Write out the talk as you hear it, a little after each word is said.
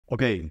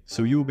Okay,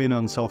 so you've been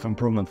on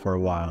self-improvement for a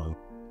while.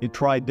 You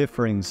tried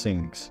different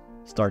things,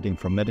 starting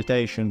from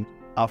meditation,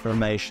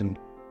 affirmation,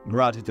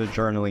 gratitude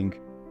journaling.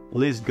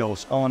 List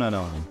goes on and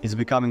on. It's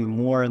becoming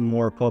more and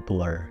more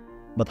popular.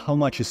 But how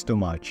much is too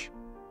much?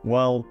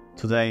 Well,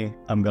 today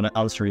I'm gonna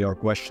answer your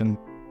question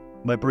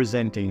by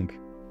presenting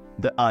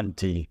the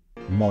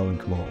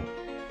anti-monk mode.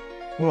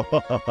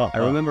 I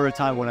remember a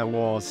time when I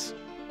was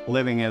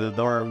living in a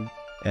dorm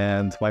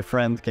and my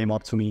friend came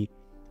up to me.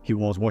 He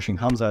was watching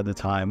Hamza at the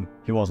time.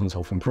 He was on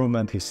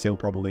self-improvement, he still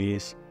probably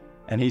is.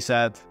 And he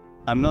said,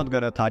 I'm not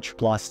gonna touch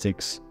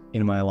plastics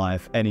in my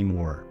life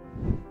anymore.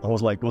 I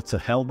was like, what the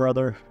hell,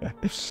 brother?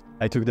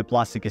 I took the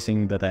plastic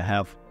thing that I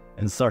have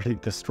and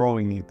started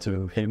throwing it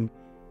to him.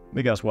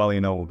 Because, well, you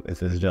know,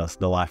 it is just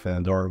the life in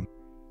a dorm.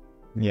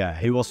 Yeah,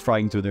 he was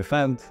trying to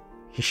defend.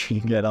 He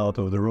should get out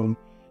of the room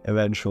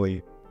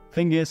eventually.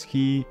 Thing is,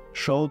 he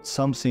showed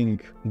something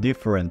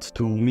different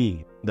to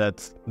me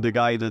that the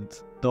guy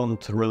that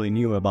don't really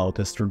knew about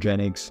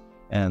estrogenics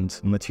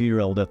and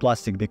material that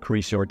plastic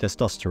decrease your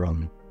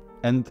testosterone.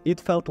 And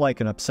it felt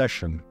like an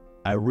obsession.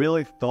 I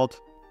really thought,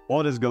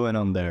 what is going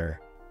on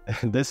there?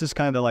 This is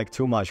kind of like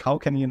too much. How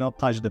can you not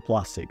touch the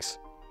plastics?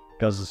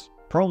 Because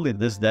probably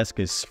this desk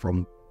is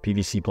from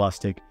PVC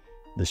plastic,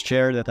 this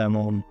chair that I'm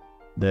on,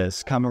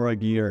 this camera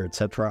gear,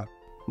 etc.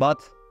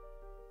 But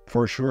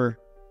for sure,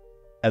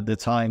 at the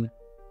time,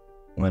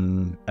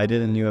 when I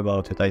didn't know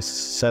about it, I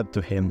said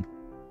to him,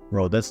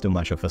 bro, that's too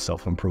much of a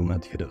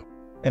self-improvement you do.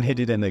 And he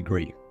didn't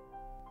agree.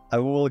 I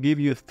will give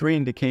you 3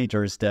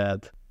 indicators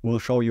that will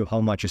show you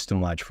how much is too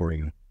much for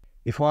you.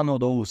 If one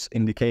of those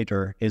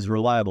indicators is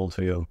reliable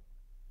to you,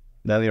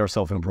 then your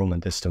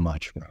self-improvement is too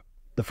much, bro.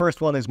 The first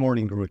one is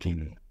morning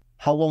routine.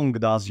 How long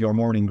does your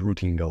morning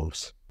routine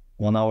goes?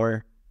 1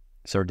 hour,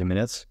 30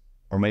 minutes,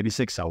 or maybe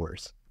 6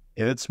 hours?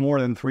 If it's more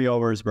than 3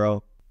 hours,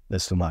 bro,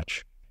 that's too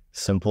much.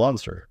 Simple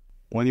answer.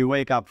 When you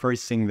wake up,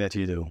 first thing that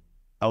you do,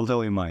 I'll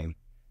tell you mine.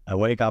 I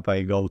wake up,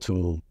 I go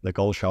to the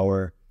cold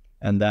shower,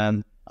 and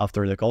then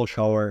after the cold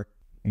shower,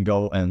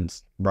 go and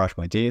brush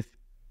my teeth.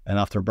 And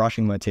after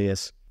brushing my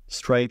teeth,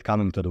 straight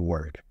coming to the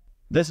work.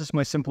 This is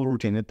my simple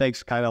routine. It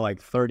takes kind of like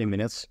 30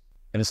 minutes,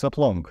 and it's not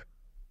long.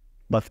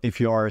 But if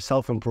you are a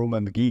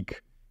self-improvement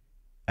geek,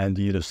 and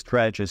you do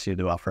stretches, you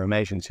do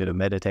affirmations, you do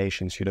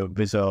meditations, you do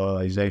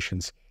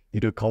visualizations, you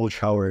do cold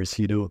showers,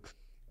 you do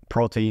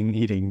protein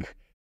eating,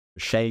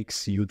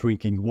 shakes, you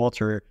drinking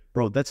water,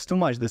 bro, that's too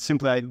much. That's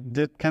simply,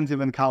 I can't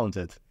even count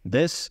it.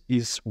 This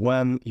is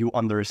when you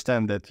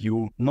understand that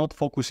you not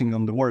focusing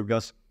on the work,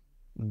 because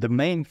the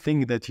main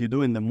thing that you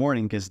do in the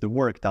morning is the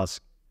work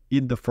task.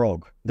 Eat the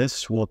frog. This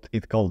is what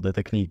it called, the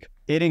technique.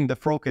 Eating the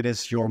frog, it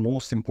is your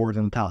most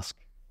important task,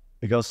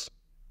 because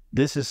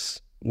this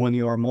is when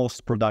you are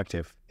most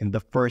productive in the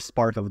first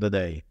part of the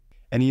day.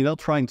 And you're not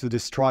trying to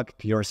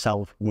distract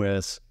yourself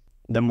with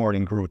the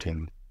morning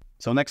routine.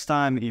 So next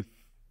time, if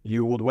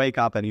you would wake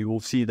up and you will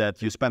see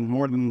that you spend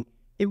more than,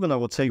 even I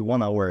would say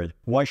 1 hour,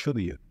 why should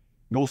you?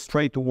 Go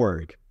straight to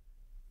work,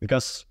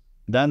 because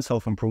then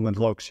self-improvement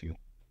locks you.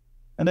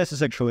 And this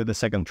is actually the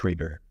second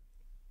trigger.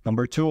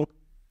 Number 2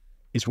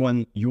 is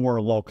when you are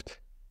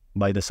locked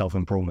by the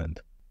self-improvement.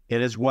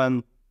 It is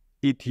when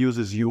it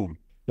uses you,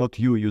 not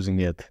you using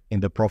it in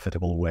the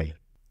profitable way.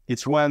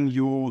 It's when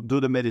you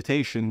do the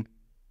meditation,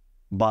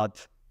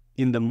 but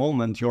in the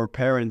moment your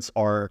parents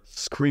are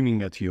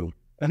screaming at you,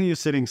 and you're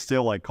sitting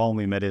still like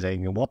calmly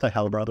meditating. What the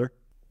hell, brother?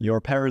 Your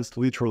parents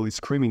literally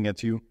screaming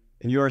at you,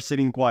 and you are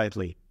sitting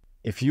quietly.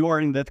 If you are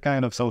in that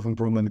kind of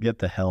self-improvement, get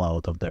the hell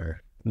out of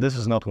there. This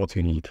is not what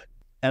you need.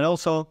 And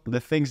also,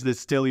 the things that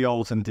steal your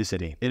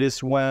authenticity. It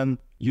is when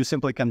you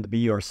simply can't be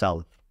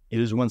yourself. It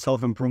is when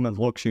self-improvement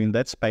locks you in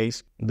that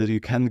space that you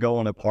can't go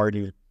on a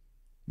party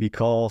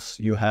because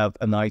you have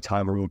a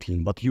nighttime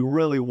routine, but you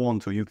really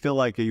want to. You feel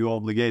like you're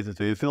obligated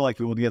to. You feel like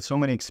you will get so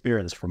many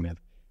experience from it.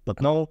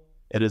 But no,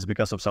 it is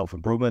because of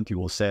self-improvement. You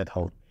will stay at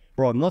home.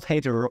 Bro, I'm not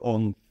hater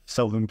on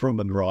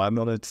self-improvement, bro. I'm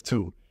on it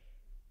too.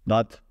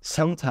 But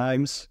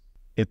sometimes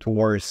it's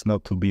worse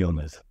not to be on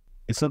it.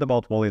 It's not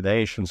about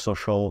validation,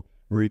 social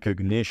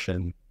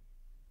recognition.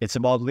 It's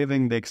about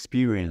living the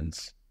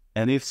experience.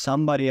 And if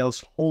somebody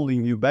else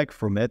holding you back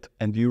from it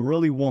and you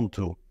really want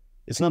to,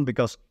 it's not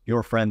because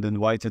your friend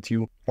invited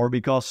you or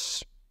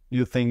because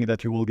you think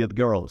that you will get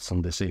girls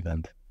on this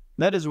event.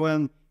 That is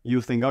when you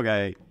think,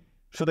 okay,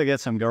 should I get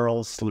some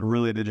girls,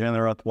 really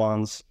degenerate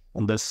ones,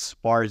 on this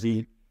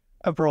party?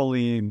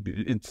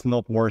 It's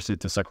not worth it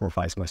to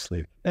sacrifice my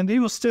sleep. And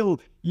you still,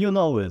 you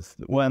know it,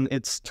 when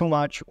it's too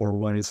much or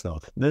when it's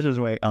not. This is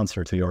my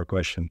answer to your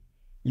question.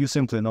 You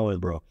simply know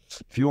it, bro.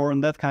 If you're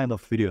in that kind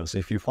of videos,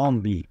 if you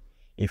found me,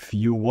 if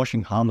you're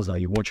watching Hamza,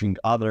 you're watching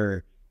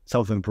other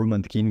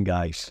self-improvement king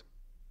guys,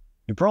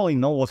 you probably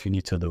know what you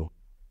need to do.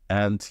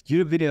 And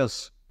your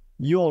videos,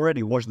 you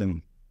already watched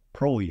them,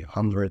 probably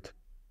 100,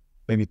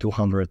 maybe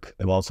 200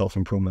 about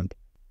self-improvement.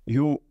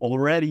 You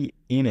already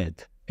in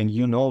it and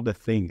you know the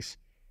things,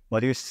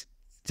 but you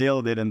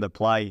still didn't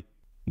apply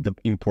the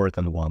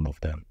important one of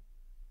them.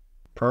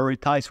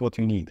 Prioritize what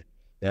you need.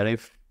 That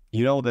if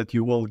You know that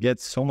you will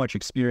get so much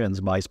experience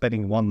by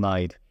spending one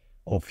night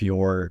of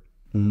your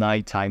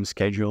nighttime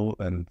schedule,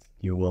 and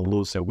you will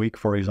lose a week,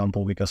 for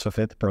example, because of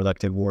it,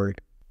 productive work.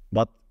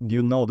 But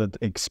you know that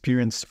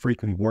experience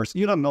frequently worse.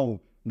 You don't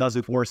know does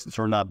it worse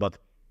or not, but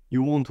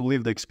you want to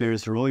live the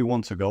experience, you really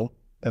want to go,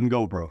 then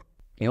go, bro.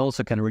 You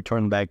also can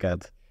return back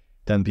at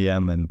 10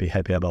 p.m. and be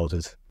happy about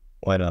it.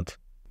 Why not?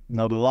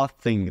 Now, the last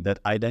thing that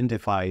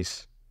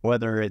identifies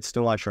whether it's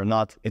too much or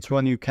not, it's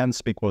when you can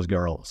speak with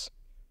girls,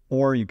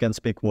 or you can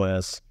speak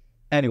with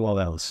anyone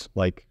else.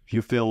 Like,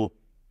 you feel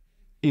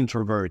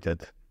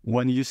introverted.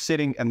 When you're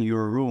sitting in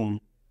your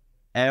room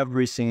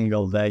every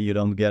single day, you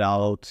don't get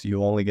out,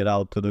 you only get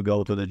out to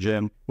go to the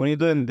gym. When you're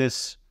doing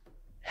these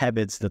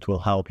habits that will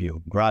help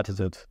you,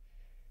 gratitude,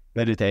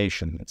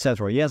 meditation,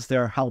 etc. Yes,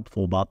 they're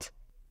helpful, but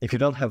if you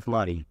don't have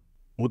money,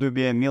 would you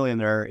be a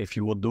millionaire if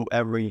you would do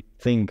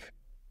everything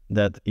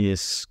that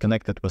is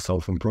connected with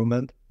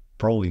self-improvement?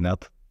 Probably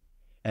not.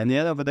 And at the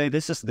end of the day,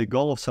 this is the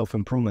goal of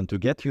self-improvement, to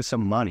get you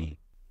some money.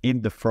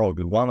 Eat the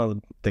frog. One of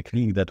the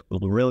techniques that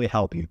will really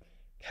help you.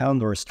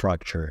 Calendar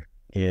structure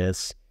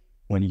is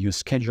when you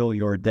schedule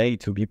your day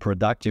to be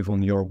productive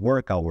on your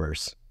work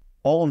hours.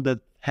 All of the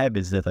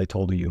habits that I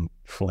told you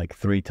like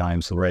 3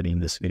 times already in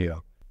this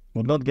video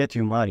will not get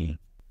you money.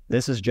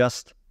 This is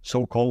just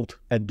so-called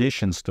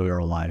additions to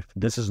your life.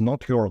 This is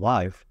not your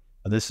life,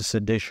 this is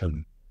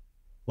addition.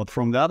 But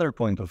from the other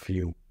point of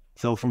view,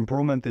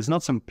 self-improvement is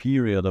not some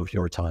period of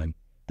your time.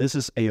 This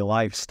is a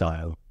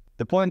lifestyle.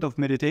 The point of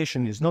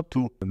meditation is not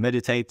to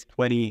meditate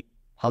 20,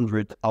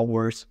 100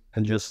 hours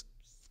and just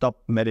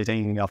stop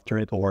meditating after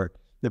it. Or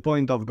the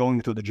point of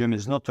going to the gym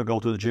is not to go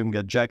to the gym,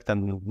 get jacked,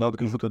 and not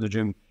go to the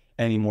gym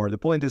anymore. The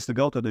point is to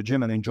go to the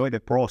gym and enjoy the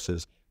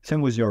process.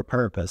 Same with your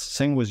purpose,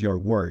 same with your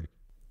work.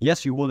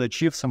 Yes, you will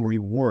achieve some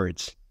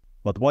rewards,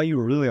 but why you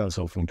really on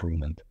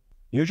self-improvement?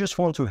 You just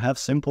want to have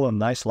simple and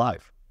nice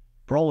life.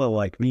 Probably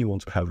like me,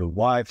 want to have a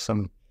wife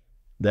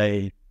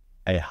someday,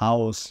 a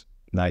house,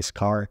 nice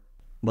car.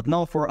 But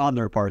now for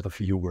other part of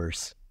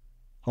viewers,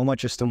 how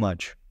much is too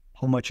much?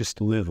 How much is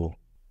too little?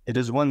 It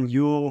is when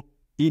you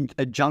eat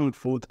a junk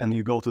food and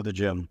you go to the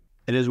gym.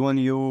 It is when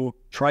you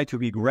try to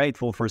be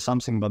grateful for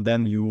something, but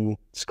then you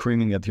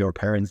screaming at your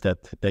parents that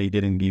they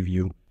didn't give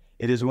you.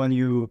 It is when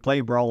you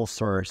play Brawl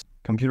Stars,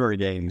 computer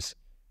games,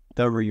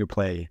 whatever you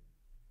play,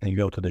 and you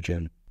go to the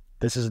gym.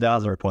 This is the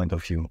other point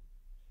of view.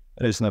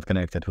 It is not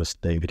connected with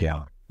the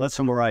video. Let's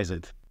summarize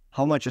it.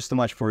 How much is too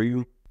much for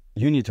you?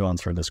 You need to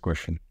answer this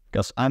question.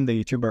 Because I'm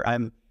the YouTuber,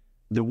 I'm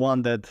the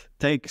one that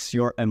takes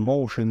your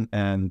emotion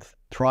and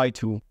try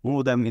to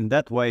move them in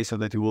that way so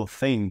that you will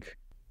think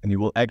and you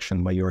will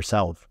action by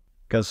yourself.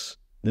 Because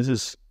this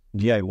is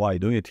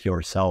DIY, do it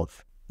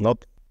yourself,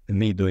 not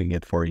me doing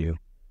it for you,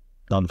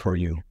 done for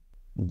you.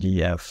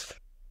 DFY,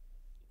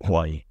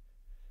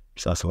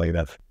 something like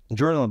that.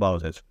 Journal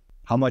about it.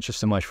 How much is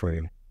too much for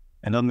you?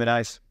 And don't be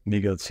nice, be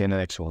good, see you in the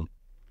next one.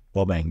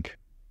 Well, bang.